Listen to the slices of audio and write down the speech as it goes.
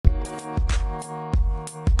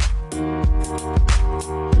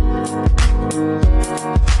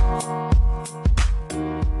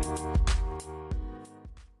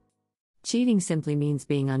Cheating simply means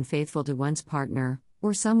being unfaithful to one's partner,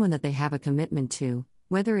 or someone that they have a commitment to,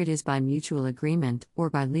 whether it is by mutual agreement or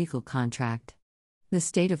by legal contract. The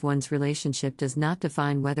state of one's relationship does not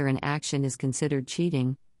define whether an action is considered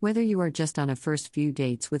cheating, whether you are just on a first few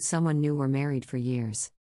dates with someone new or married for years.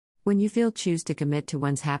 When you choose to commit to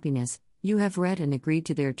one's happiness, you have read and agreed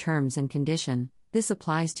to their terms and condition. This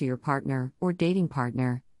applies to your partner or dating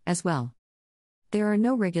partner as well. There are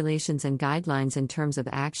no regulations and guidelines in terms of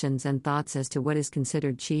actions and thoughts as to what is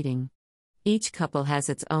considered cheating. Each couple has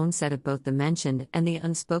its own set of both the mentioned and the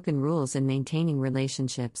unspoken rules in maintaining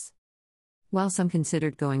relationships. While some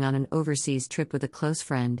considered going on an overseas trip with a close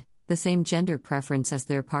friend, the same gender preference as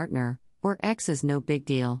their partner, or ex is no big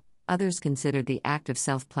deal, others consider the act of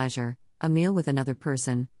self-pleasure, a meal with another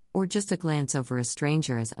person, or just a glance over a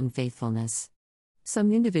stranger as unfaithfulness.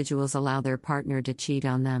 Some individuals allow their partner to cheat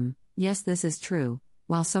on them. Yes, this is true,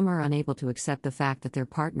 while some are unable to accept the fact that their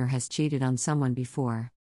partner has cheated on someone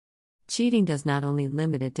before. Cheating does not only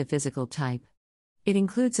limit it to physical type. It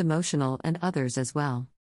includes emotional and others as well.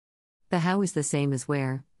 The how is the same as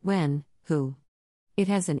where, when, who. It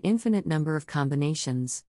has an infinite number of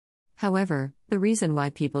combinations. However, the reason why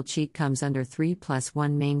people cheat comes under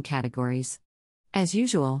 3+1 main categories. As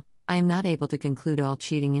usual, I am not able to conclude all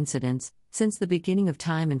cheating incidents, since the beginning of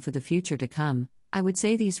time and for the future to come. I would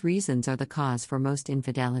say these reasons are the cause for most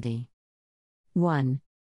infidelity. 1.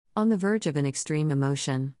 On the verge of an extreme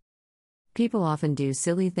emotion. People often do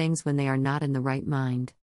silly things when they are not in the right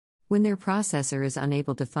mind. When their processor is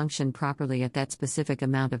unable to function properly at that specific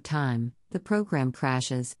amount of time, the program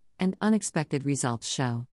crashes, and unexpected results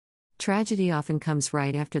show. Tragedy often comes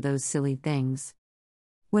right after those silly things.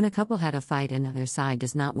 When a couple had a fight and neither side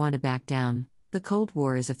does not want to back down, the Cold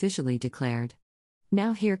War is officially declared.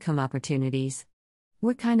 Now here come opportunities.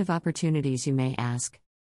 What kind of opportunities, you may ask?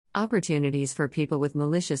 Opportunities for people with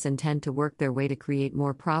malicious intent to work their way to create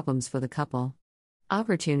more problems for the couple.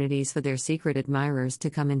 Opportunities for their secret admirers to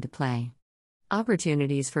come into play.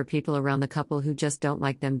 Opportunities for people around the couple who just don't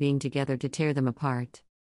like them being together to tear them apart.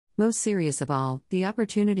 Most serious of all, the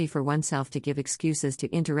opportunity for oneself to give excuses to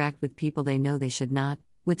interact with people they know they should not,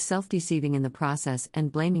 with self-deceiving in the process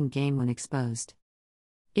and blaming game when exposed.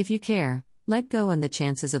 If you care, let go and the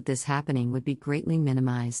chances of this happening would be greatly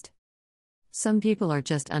minimized. Some people are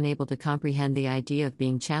just unable to comprehend the idea of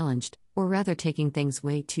being challenged, or rather taking things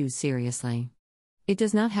way too seriously. It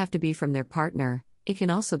does not have to be from their partner, it can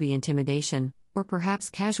also be intimidation, or perhaps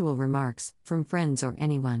casual remarks, from friends or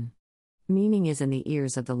anyone. Meaning is in the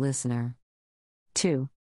ears of the listener. 2.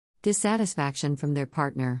 Dissatisfaction from their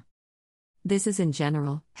partner. This is in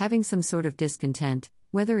general, having some sort of discontent,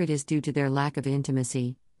 whether it is due to their lack of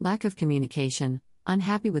intimacy, lack of communication,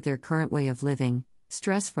 unhappy with their current way of living,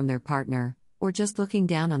 stress from their partner, or just looking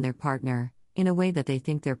down on their partner, in a way that they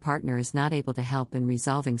think their partner is not able to help in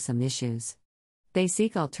resolving some issues. They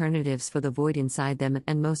seek alternatives for the void inside them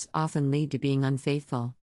and most often lead to being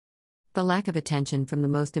unfaithful. The lack of attention from the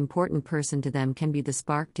most important person to them can be the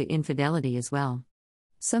spark to infidelity as well.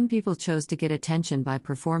 Some people chose to get attention by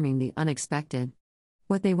performing the unexpected.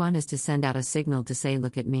 What they want is to send out a signal to say,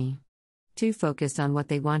 "Look at me." Too focused on what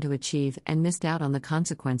they want to achieve and missed out on the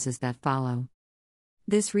consequences that follow.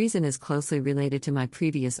 This reason is closely related to my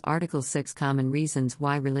previous article 6 Common Reasons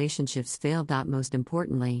Why Relationships Fail. Most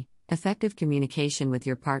importantly, effective communication with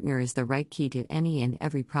your partner is the right key to any and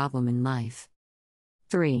every problem in life.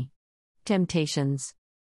 3. Temptations.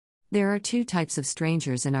 There are two types of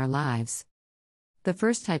strangers in our lives. The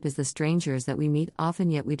first type is the strangers that we meet often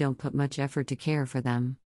yet we don't put much effort to care for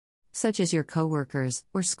them. Such as your coworkers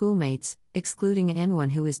or schoolmates, excluding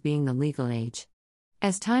anyone who is being the legal age.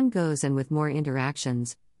 As time goes and with more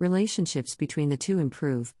interactions, relationships between the two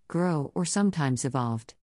improve, grow, or sometimes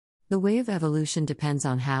evolved. The way of evolution depends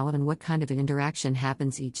on how and what kind of an interaction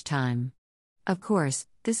happens each time. Of course,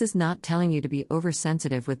 this is not telling you to be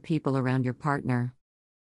oversensitive with people around your partner.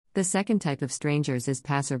 The second type of strangers is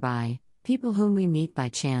passerby, people whom we meet by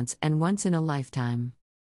chance and once in a lifetime.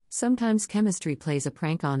 Sometimes chemistry plays a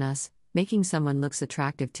prank on us, making someone looks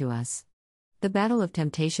attractive to us. The battle of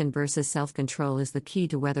temptation versus self-control is the key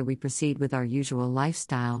to whether we proceed with our usual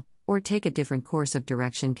lifestyle, or take a different course of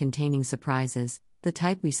direction containing surprises, the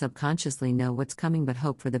type we subconsciously know what's coming but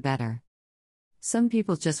hope for the better. Some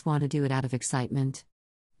people just want to do it out of excitement.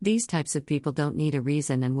 These types of people don't need a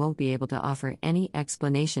reason and won't be able to offer any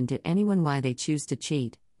explanation to anyone why they choose to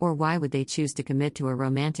cheat, or why would they choose to commit to a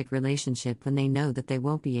romantic relationship when they know that they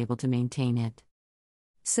won't be able to maintain it.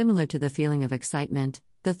 Similar to the feeling of excitement,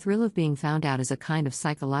 the thrill of being found out is a kind of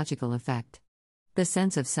psychological effect. The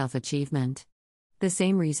sense of self-achievement. The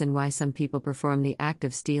same reason why some people perform the act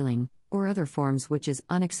of stealing, or other forms which is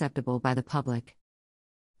unacceptable by the public.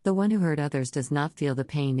 The one who hurt others does not feel the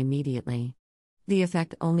pain immediately. The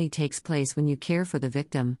effect only takes place when you care for the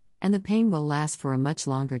victim, and the pain will last for a much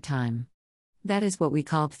longer time. That is what we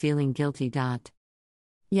call feeling guilty.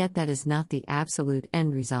 Yet that is not the absolute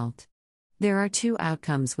end result. There are two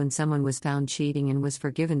outcomes when someone was found cheating and was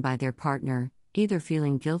forgiven by their partner, either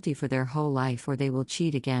feeling guilty for their whole life or they will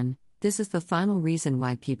cheat again. This is the final reason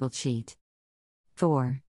why people cheat.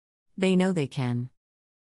 4. They know they can.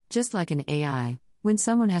 Just like an AI, when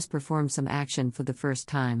someone has performed some action for the first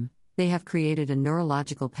time, they have created a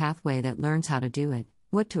neurological pathway that learns how to do it,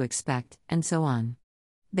 what to expect, and so on.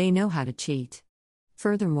 They know how to cheat.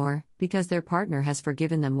 Furthermore, because their partner has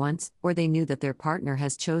forgiven them once, or they knew that their partner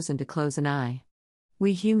has chosen to close an eye.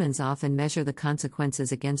 We humans often measure the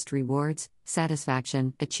consequences against rewards,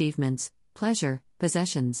 satisfaction, achievements, pleasure,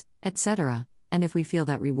 possessions, etc., and if we feel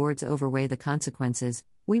that rewards overweigh the consequences,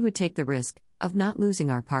 we would take the risk of not losing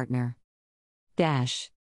our partner.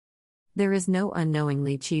 There is no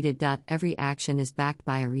unknowingly cheated. Every action is backed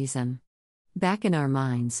by a reason. Back in our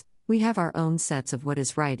minds, we have our own sets of what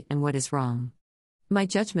is right and what is wrong. My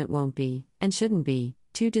judgment won't be, and shouldn't be,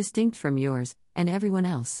 too distinct from yours, and everyone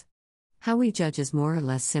else. How we judge is more or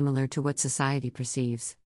less similar to what society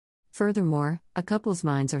perceives. Furthermore, a couple's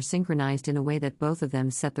minds are synchronized in a way that both of them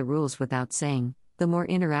set the rules without saying. The more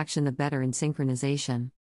interaction, the better in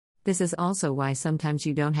synchronization. This is also why sometimes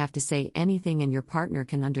you don't have to say anything and your partner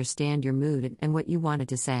can understand your mood and what you wanted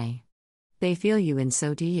to say. They feel you, and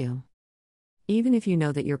so do you. Even if you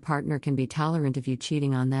know that your partner can be tolerant of you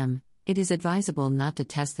cheating on them, it is advisable not to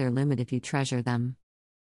test their limit if you treasure them.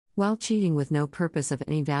 While cheating with no purpose of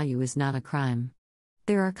any value is not a crime,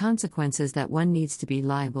 there are consequences that one needs to be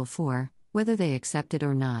liable for, whether they accept it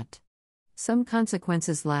or not. Some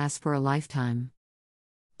consequences last for a lifetime.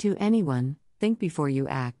 To anyone, think before you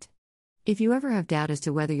act. If you ever have doubt as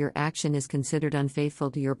to whether your action is considered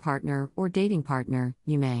unfaithful to your partner or dating partner,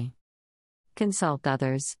 you may consult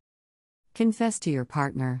others. Confess to your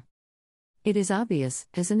partner. It is obvious,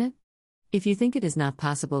 isn't it? If you think it is not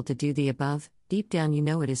possible to do the above, deep down you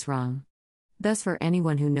know it is wrong. Thus, for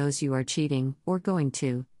anyone who knows you are cheating, or going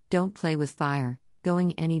to, don't play with fire.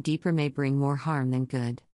 Going any deeper may bring more harm than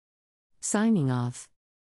good. Signing off.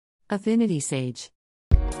 Affinity Sage.